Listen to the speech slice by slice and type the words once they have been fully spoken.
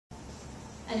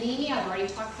Anemia, I've already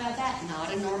talked about that,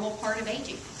 not a normal part of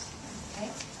aging. Okay?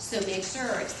 So make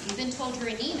sure, if you've been told you're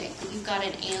anemic, that you've got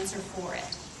an answer for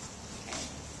it. Okay?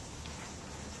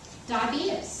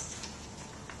 Diabetes.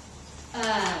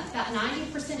 About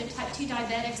 90% of type 2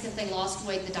 diabetics, if they lost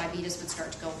weight, the diabetes would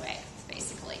start to go away,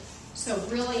 basically. So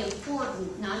really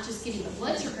important, not just getting the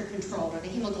blood sugar controlled or the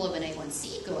hemoglobin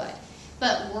A1C good,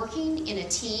 but working in a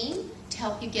team to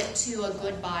help you get to a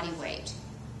good body weight.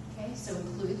 Okay, so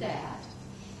include that.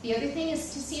 The other thing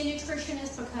is to see a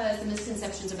nutritionist, because the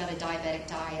misconceptions about a diabetic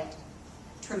diet,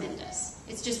 tremendous.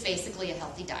 It's just basically a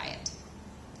healthy diet.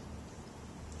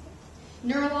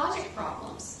 Neurologic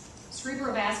problems,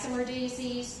 cerebrovascular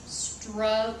disease,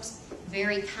 strokes,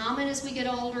 very common as we get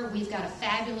older. We've got a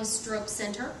fabulous stroke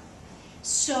center.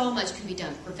 So much can be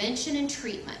done, prevention and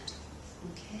treatment.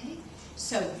 Okay,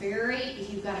 so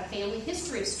if you've got a family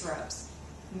history of strokes,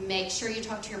 make sure you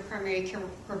talk to your primary care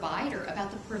provider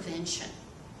about the prevention.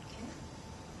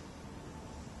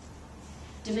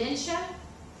 Dementia,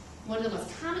 one of the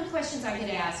most common questions I get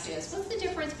asked is, what's the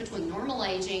difference between normal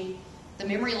aging, the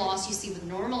memory loss you see with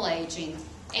normal aging,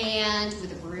 and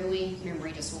with a brewing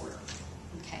memory disorder?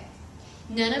 Okay.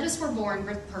 None of us were born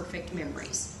with perfect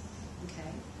memories. Okay.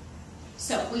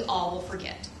 So we all will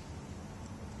forget.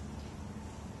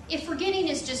 If forgetting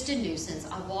is just a nuisance,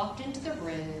 I walked into the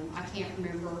room, I can't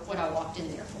remember what I walked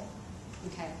in there for.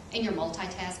 Okay. And you're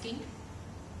multitasking.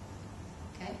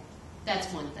 Okay.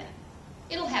 That's one thing.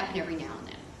 It'll happen every now and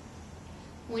then.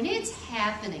 When it's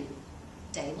happening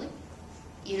daily,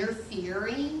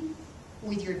 interfering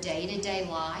with your day-to-day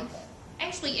life,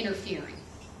 actually interfering,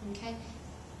 okay?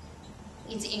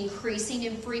 It's increasing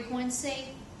in frequency,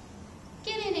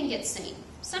 get in and get seen.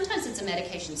 Sometimes it's a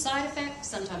medication side effect,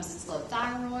 sometimes it's low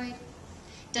thyroid.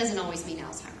 Doesn't always mean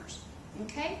Alzheimer's,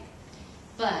 okay?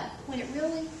 But when it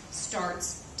really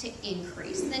starts to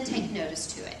increase, then take notice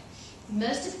to it.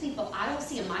 Most of the people I will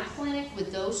see in my clinic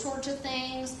with those sorts of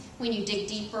things, when you dig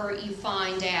deeper, you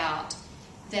find out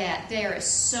that there is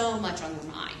so much on their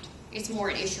mind. It's more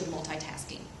an issue of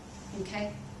multitasking,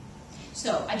 okay?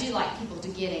 So I do like people to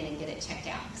get in and get it checked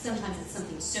out. Sometimes it's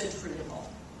something so treatable,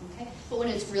 okay? But when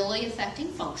it's really affecting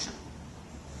function,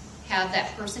 have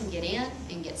that person get in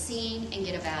and get seen and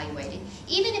get evaluated.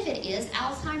 Even if it is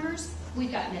Alzheimer's,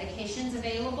 we've got medications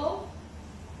available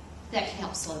that can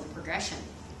help slow the progression.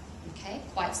 Okay,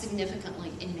 quite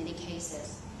significantly in many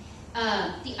cases.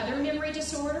 The other memory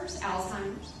disorders,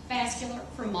 Alzheimer's, vascular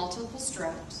from multiple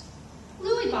strokes,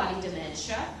 Lewy body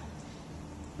dementia,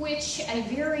 which a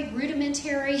very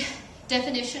rudimentary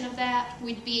definition of that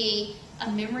would be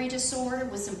a memory disorder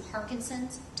with some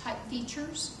Parkinson's type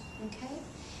features. Okay,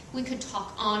 we could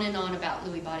talk on and on about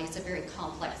Lewy body. It's a very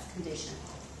complex condition.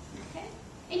 Okay,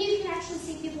 and you can actually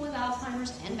see people with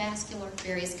Alzheimer's and vascular,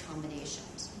 various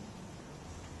combinations.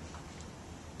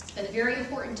 But very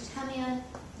important to come in,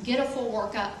 get a full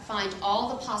workup, find all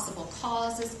the possible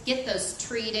causes, get those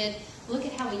treated, look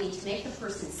at how we need to make the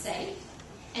person safe,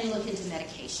 and look into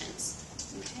medications.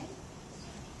 Okay?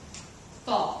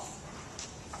 Falls.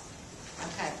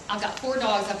 Okay, I've got 4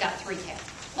 dogs, I've got 3 cats.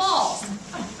 Falls.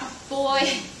 Boy,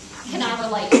 can I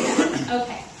relate to that.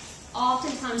 Okay.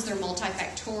 Oftentimes they're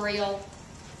multifactorial.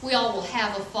 We all will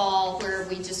have a fall where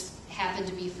we just happen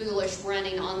to be foolish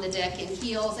running on the deck in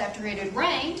heels after it had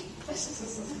rained,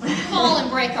 fall and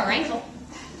break our ankle.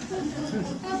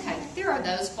 Okay, there are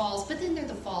those falls, but then there are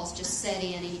the falls just set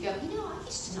in and you go, I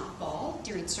used to not fall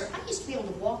during surgery. I used to be able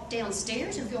to walk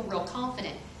downstairs and feel real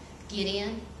confident. Get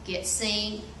in, get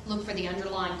seen, look for the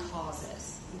underlying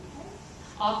causes. Okay?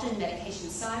 Often medication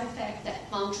side effect,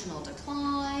 that functional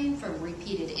decline from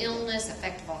repeated illness,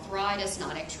 effective arthritis,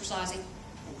 not exercising,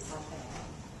 things like that.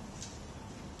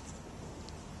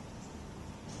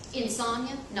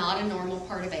 Insomnia, not a normal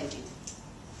part of aging.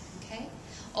 Okay?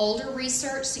 Older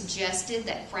research suggested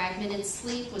that fragmented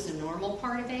sleep was a normal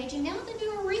part of aging. Now the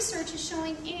newer research is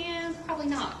showing, probably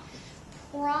not.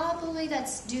 Probably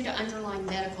that's due to underlying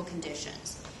medical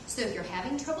conditions. So if you're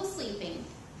having trouble sleeping,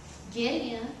 get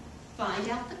in, find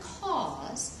out the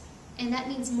cause, and that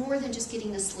means more than just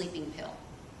getting the sleeping pill.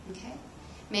 Okay?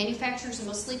 Manufacturers of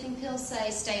most sleeping pills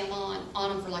say stay on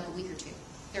them for like a week or 2.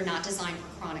 They're not designed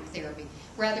for chronic therapy.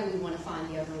 Rather, we want to find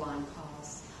the underlying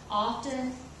cause.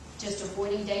 Often, just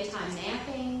avoiding daytime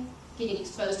napping, getting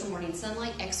exposed to morning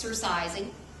sunlight, exercising,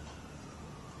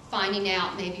 finding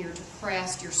out maybe you're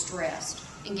depressed, you're stressed,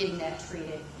 and getting that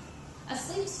treated. A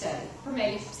sleep study for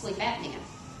maybe sleep apnea.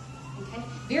 Okay?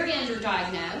 Very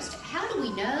underdiagnosed. How do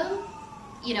we know?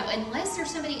 Unless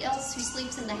there's somebody else who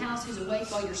sleeps in the house who's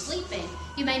awake while you're sleeping,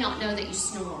 you may not know that you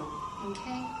snore.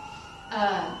 Okay?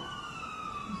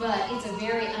 but it's a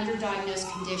very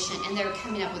underdiagnosed condition, and they're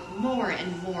coming up with more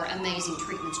and more amazing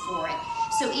treatments for it.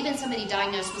 So even somebody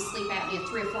diagnosed with sleep apnea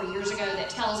 3 or 4 years ago that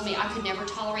tells me I could never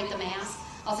tolerate the mask,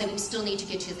 I'll say we still need to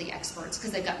get you to the experts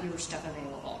because they've got newer stuff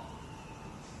available.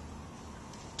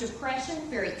 Depression,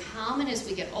 very common as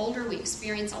we get older. We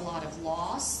experience a lot of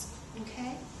loss.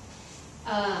 Okay.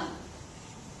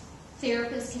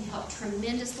 Therapists can help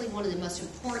tremendously. One of the most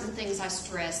important things I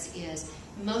stress is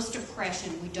most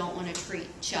depression we don't want to treat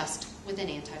just with an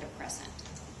antidepressant.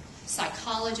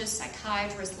 Psychologist,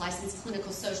 psychiatrist, licensed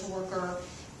clinical social worker,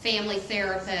 family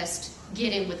therapist,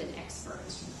 get in with an expert.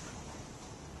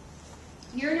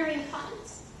 Urinary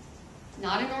incontinence,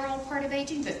 not a normal part of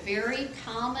aging, but very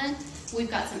common. We've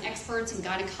got some experts in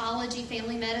gynecology,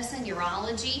 family medicine,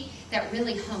 urology that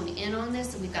really hone in on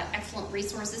this, and we've got excellent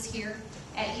resources here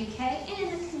at UK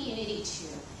and in the community too.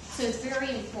 So it's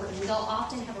very important. They'll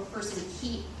often have a person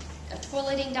keep a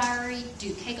toileting diary,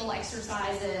 do Kegel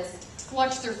exercises,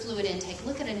 watch their fluid intake,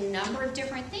 look at a number of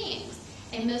different things.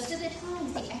 And most of the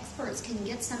time, the experts can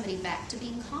get somebody back to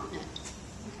being continent.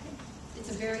 Okay? It's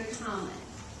a very common.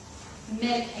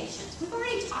 Medications. We've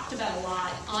already talked about a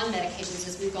lot on medications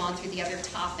as we've gone through the other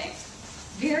topics.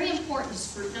 Very important to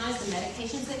scrutinize the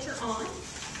medications that you're on.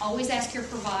 Always ask your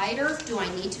provider, do I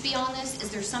need to be on this? Is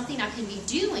there something I can be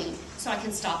doing so I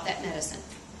can stop that medicine?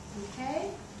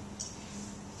 Okay?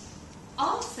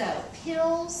 Also,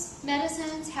 pills,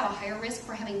 medicines have a higher risk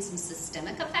for having some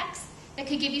systemic effects that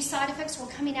could give you side effects. We're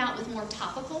coming out with more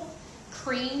topical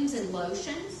creams and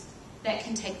lotions that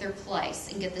can take their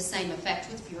place and get the same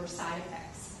effect with fewer side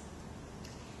effects.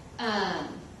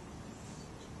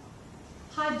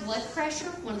 High blood pressure,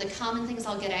 one of the common things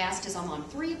I'll get asked is I'm on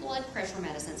 3 blood pressure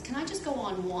medicines. Can I just go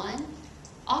on 1?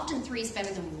 Often 3 is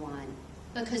better than 1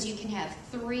 because you can have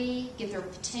 3, get their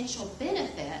potential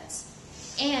benefits,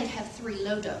 and have 3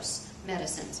 low-dose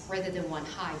medicines rather than 1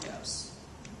 high dose.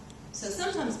 So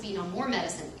sometimes being on more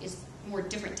medicine is more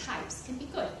different types can be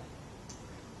good.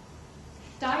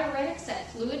 Diuretics, that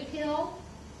fluid pill,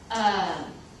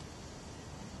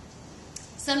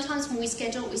 sometimes when we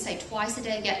schedule it, we say twice a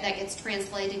day. That gets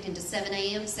translated into 7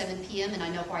 a.m., 7 p.m., and I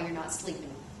know why you're not sleeping.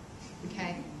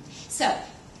 Okay? So,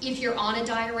 if you're on a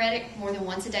diuretic more than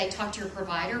once a day, talk to your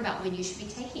provider about when you should be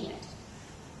taking it.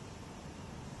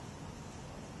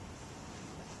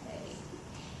 Okay.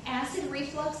 Acid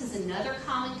reflux is another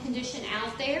common condition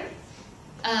out there.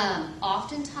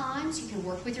 Oftentimes, you can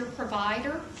work with your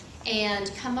provider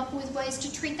and come up with ways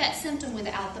to treat that symptom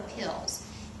without the pills.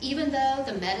 Even though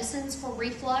the medicines for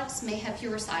reflux may have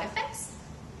fewer side effects,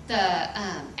 the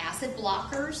acid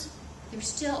blockers, there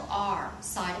still are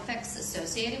side effects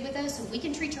associated with those, so we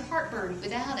can treat your heartburn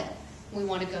without it. We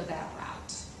want to go that route.